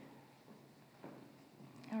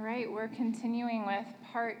All right, we're continuing with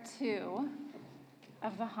part 2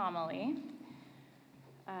 of the homily.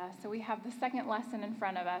 So we have the second lesson in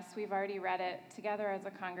front of us. We've already read it together as a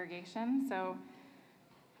congregation, so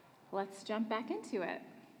let's jump back into it.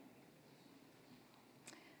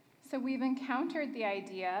 So we've encountered the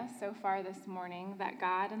idea so far this morning that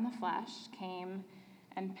God in the flesh came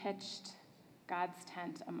and pitched God's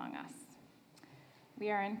tent among us. We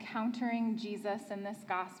are encountering Jesus in this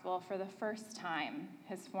gospel for the first time,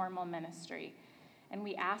 his formal ministry. And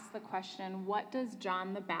we ask the question, what does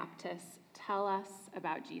John the Baptist tell us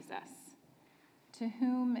about Jesus? To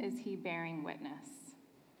whom is he bearing witness?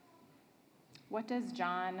 What does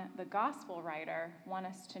John, the gospel writer, want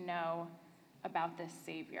us to know about this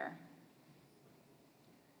Savior?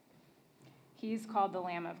 He's called the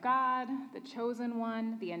Lamb of God, the chosen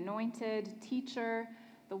one, the anointed teacher,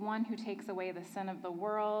 the one who takes away the sin of the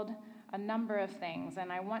world, a number of things.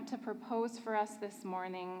 And I want to propose for us this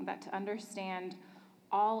morning that to understand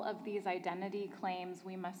all of these identity claims,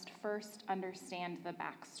 we must first understand the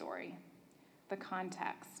backstory, the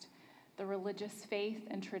context, the religious faith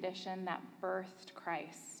and tradition that birthed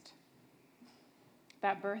Christ,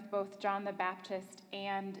 that birthed both John the Baptist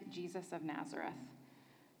and Jesus of Nazareth.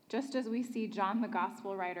 Just as we see John the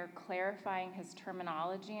gospel writer clarifying his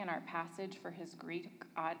terminology in our passage for his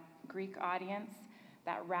Greek audience,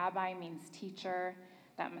 that rabbi means teacher,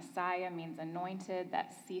 that Messiah means anointed,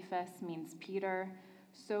 that Cephas means Peter,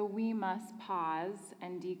 so we must pause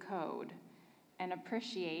and decode and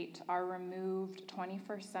appreciate our removed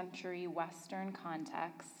 21st century Western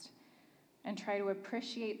context and try to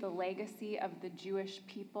appreciate the legacy of the Jewish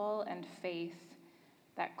people and faith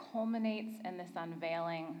that culminates in this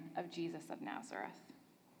unveiling of Jesus of Nazareth.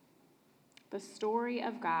 The story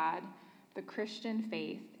of God, the Christian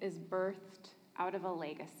faith, is birthed out of a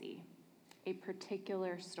legacy, a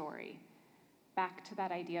particular story. Back to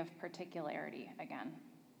that idea of particularity again.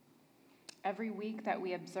 Every week that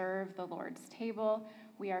we observe the Lord's table,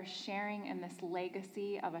 we are sharing in this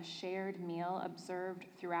legacy of a shared meal observed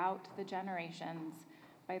throughout the generations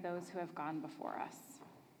by those who have gone before us.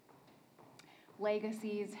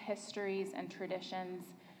 Legacies, histories, and traditions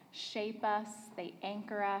shape us, they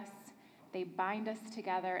anchor us, they bind us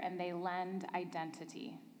together, and they lend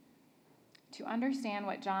identity. To understand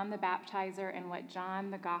what John the Baptizer and what John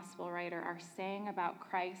the Gospel writer are saying about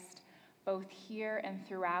Christ, both here and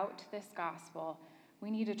throughout this gospel, we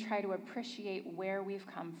need to try to appreciate where we've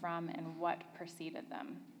come from and what preceded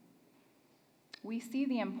them. We see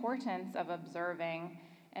the importance of observing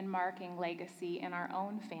and marking legacy in our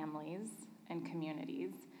own families and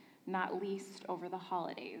communities, not least over the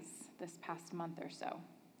holidays this past month or so.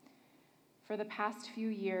 For the past few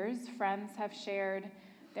years, friends have shared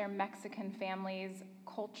their Mexican families'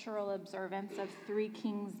 cultural observance of Three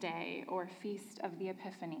Kings Day, or Feast of the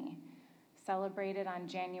Epiphany, celebrated on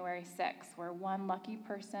January 6th, where one lucky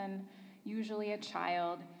person, usually a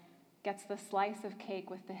child, gets the slice of cake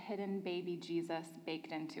with the hidden baby Jesus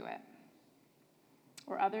baked into it.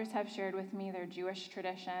 Or others have shared with me their Jewish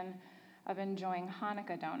tradition of enjoying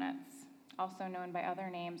Hanukkah donuts, also known by other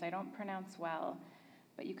names I don't pronounce well,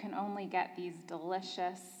 but you can only get these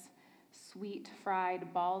delicious, sweet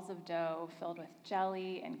fried balls of dough filled with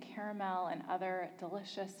jelly and caramel and other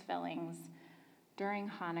delicious fillings during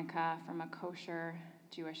Hanukkah from a kosher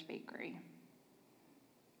Jewish bakery.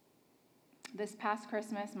 This past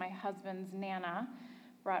Christmas, my husband's Nana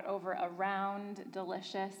brought over a round,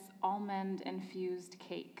 delicious, almond-infused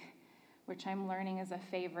cake, which I'm learning is a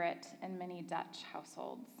favorite in many Dutch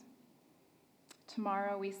households.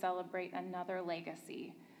 Tomorrow we celebrate another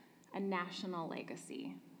legacy, a national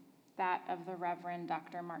legacy, that of the Reverend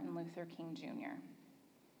Dr. Martin Luther King Jr.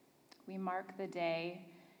 We mark the day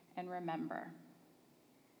and remember,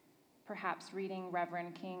 perhaps reading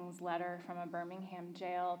Reverend King's letter from a Birmingham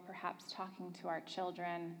jail, perhaps talking to our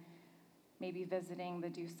children, maybe visiting the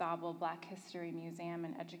DuSable Black History Museum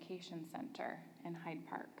and Education Center in Hyde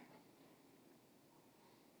Park.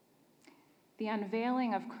 The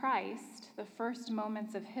unveiling of Christ, the first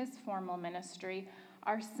moments of his formal ministry,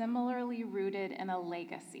 are similarly rooted in a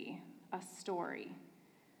legacy, a story.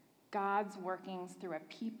 God's workings through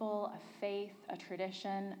a people, a faith, a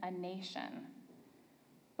tradition, a nation.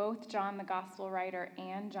 Both John the Gospel writer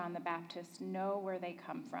and John the Baptist know where they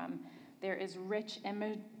come from. There is rich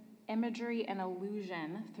imagery and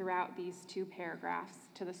allusion throughout these two paragraphs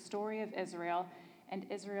to the story of Israel and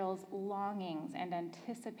Israel's longings and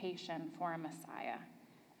anticipation for a Messiah.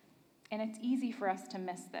 And it's easy for us to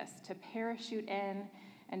miss this, to parachute in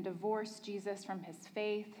and divorce Jesus from his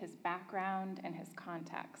faith, his background, and his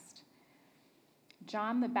context.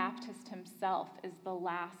 John the Baptist himself is the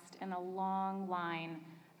last in a long line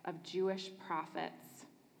of Jewish prophets,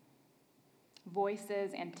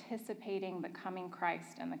 voices anticipating the coming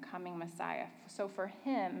Christ and the coming Messiah. So for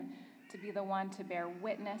him to be the one to bear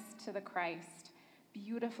witness to the Christ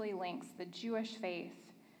beautifully links the Jewish faith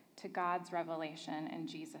to God's revelation in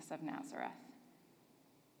Jesus of Nazareth.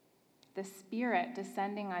 The Spirit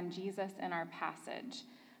descending on Jesus in our passage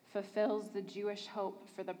fulfills the Jewish hope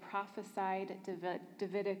for the prophesied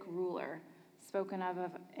Davidic ruler spoken of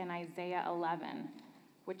in Isaiah 11,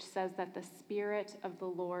 which says that the Spirit of the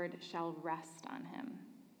Lord shall rest on him.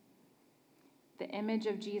 The image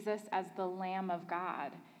of Jesus as the Lamb of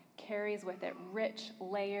God carries with it rich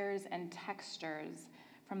layers and textures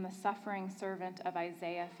from the suffering servant of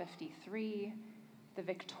Isaiah 53, the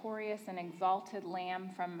victorious and exalted Lamb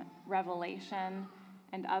from Revelation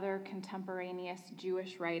and other contemporaneous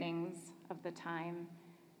Jewish writings of the time,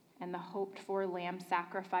 and the hoped-for lamb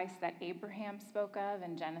sacrifice that Abraham spoke of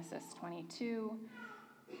in Genesis 22,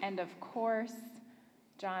 and of course,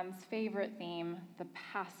 John's favorite theme, the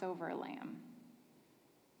Passover lamb.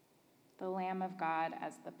 The Lamb of God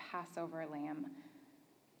as the Passover lamb,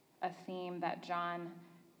 a theme that John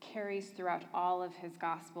carries throughout all of his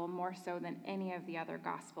gospel, more so than any of the other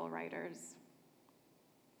gospel writers.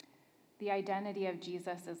 The identity of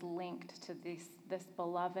Jesus is linked to this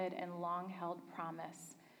beloved and long-held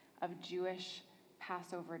promise of Jewish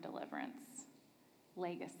Passover deliverance,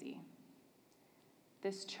 legacy.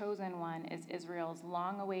 This chosen one is Israel's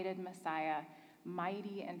long-awaited Messiah,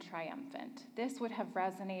 mighty and triumphant. This would have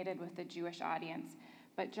resonated with the Jewish audience,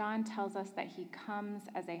 but John tells us that he comes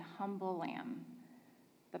as a humble lamb,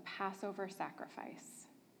 the Passover sacrifice.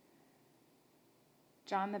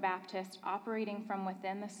 John the Baptist, operating from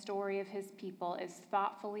within the story of his people, is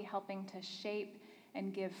thoughtfully helping to shape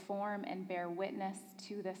and give form and bear witness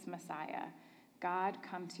to this Messiah, God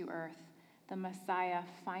come to earth, the Messiah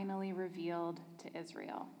finally revealed to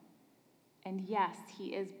Israel. And yes, he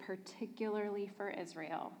is particularly for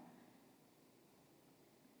Israel,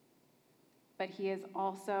 but he is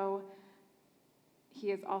also,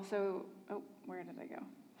 oh, where did I go?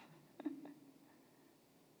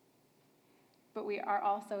 But we are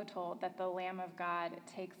also told that the Lamb of God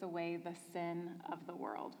takes away the sin of the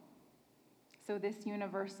world. So this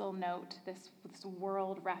universal note, this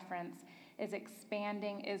world reference, is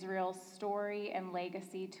expanding Israel's story and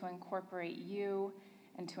legacy to incorporate you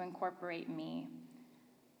and to incorporate me.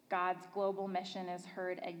 God's global mission is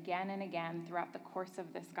heard again and again throughout the course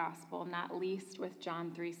of this gospel, not least with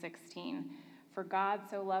John 3:16. For God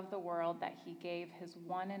so loved the world that he gave his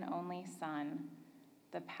one and only Son,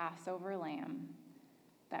 the Passover lamb,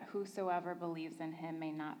 that whosoever believes in him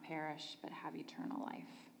may not perish but have eternal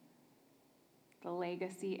life. The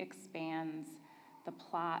legacy expands, the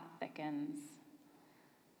plot thickens.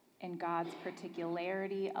 In God's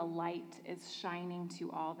particularity, a light is shining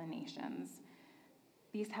to all the nations.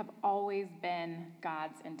 These have always been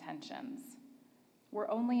God's intentions. We're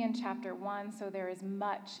only in chapter 1, so there is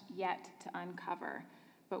much yet to uncover,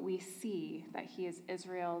 but we see that he is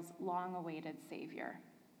Israel's long-awaited Savior,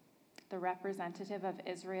 the representative of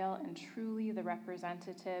Israel and truly the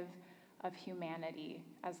representative of humanity,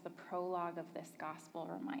 as the prologue of this gospel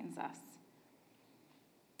reminds us.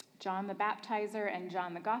 John the Baptizer and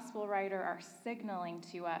John the Gospel writer are signaling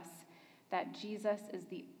to us that Jesus is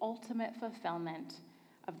the ultimate fulfillment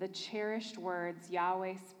of the cherished words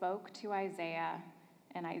Yahweh spoke to Isaiah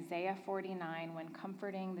in Isaiah 49 when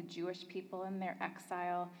comforting the Jewish people in their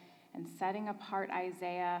exile and setting apart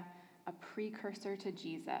Isaiah, a precursor to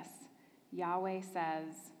Jesus. Yahweh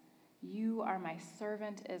says, "You are my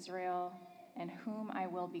servant Israel, in whom I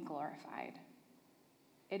will be glorified.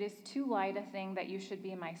 It is too light a thing that you should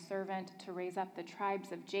be my servant to raise up the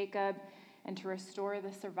tribes of Jacob and to restore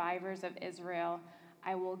the survivors of Israel.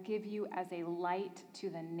 I will give you as a light to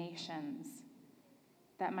the nations,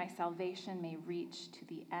 that my salvation may reach to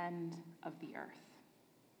the end of the earth."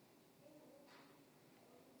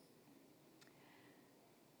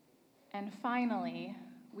 And finally,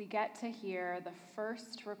 we get to hear the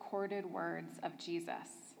first recorded words of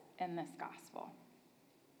Jesus in this gospel.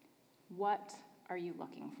 What are you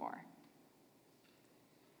looking for?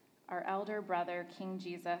 Our elder brother, King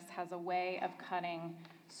Jesus, has a way of cutting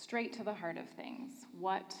straight to the heart of things.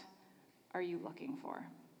 What are you looking for?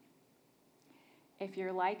 If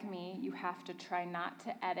you're like me, you have to try not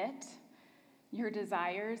to edit your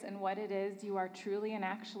desires and what it is you are truly and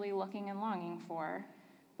actually looking and longing for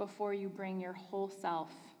before you bring your whole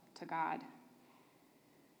self to God.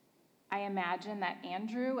 I imagine that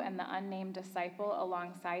Andrew and the unnamed disciple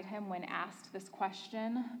alongside him, when asked this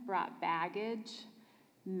question, brought baggage,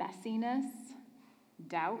 messiness,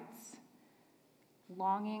 doubts,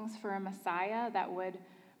 longings for a Messiah that would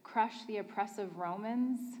crush the oppressive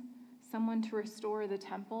Romans, someone to restore the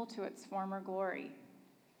temple to its former glory.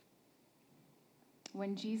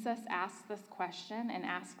 When Jesus asks this question and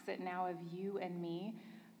asks it now of you and me,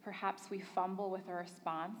 perhaps we fumble with a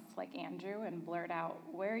response like Andrew and blurt out,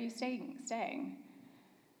 "Where are you staying?"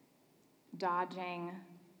 Dodging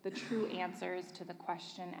the true answers to the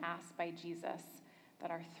question asked by Jesus that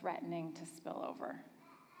are threatening to spill over.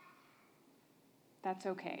 That's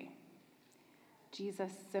okay.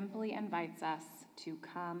 Jesus simply invites us to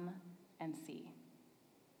come and see.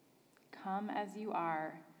 Come as you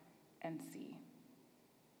are and see.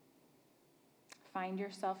 Find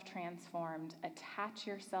yourself transformed. Attach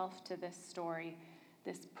yourself to this story,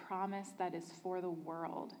 this promise that is for the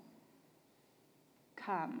world.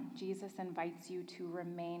 Come, Jesus invites you to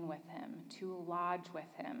remain with him, to lodge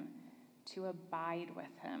with him, to abide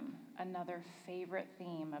with him, another favorite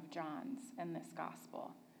theme of John's in this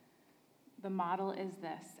gospel. The model is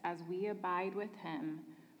this: as we abide with him,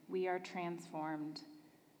 we are transformed,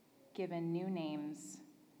 given new names,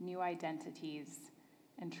 new identities,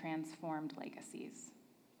 and transformed legacies.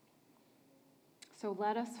 So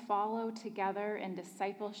let us follow together in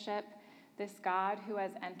discipleship this God who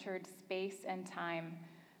has entered space and time.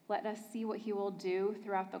 Let us see what he will do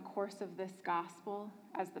throughout the course of this gospel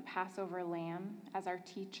as the Passover lamb, as our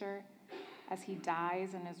teacher, as he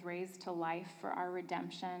dies and is raised to life for our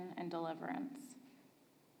redemption and deliverance.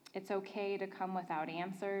 It's okay to come without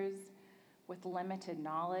answers, with limited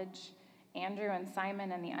knowledge. Andrew and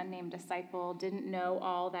Simon and the unnamed disciple didn't know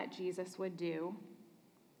all that Jesus would do.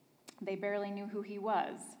 They barely knew who he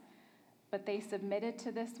was, but they submitted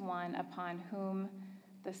to this one upon whom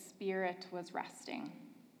the Spirit was resting.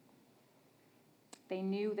 They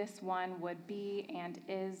knew this one would be and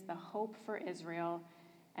is the hope for Israel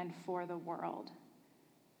and for the world.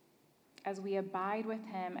 As we abide with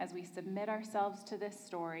him, as we submit ourselves to this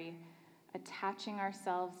story, attaching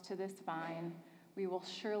ourselves to this vine, we will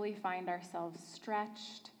surely find ourselves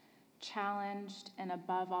stretched, challenged, and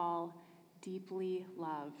above all, deeply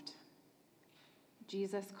loved.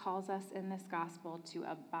 Jesus calls us in this gospel to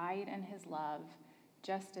abide in his love,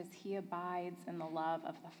 just as he abides in the love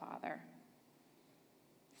of the Father.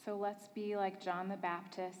 So let's be like John the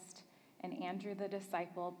Baptist and Andrew the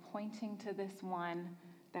disciple, pointing to this one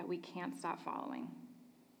that we can't stop following,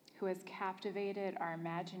 who has captivated our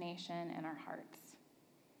imagination and our hearts.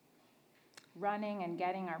 Running and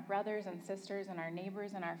getting our brothers and sisters and our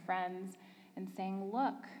neighbors and our friends and saying,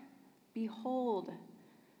 "Look, behold,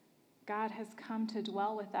 God has come to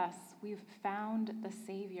dwell with us. We've found the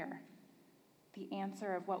Savior, the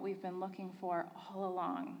answer of what we've been looking for all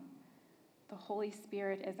along. The Holy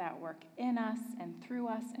Spirit is at work in us and through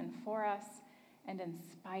us and for us and in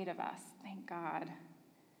spite of us. Thank God.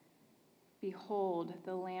 Behold,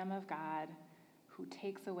 the Lamb of God who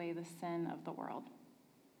takes away the sin of the world."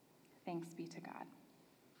 Thanks be to God.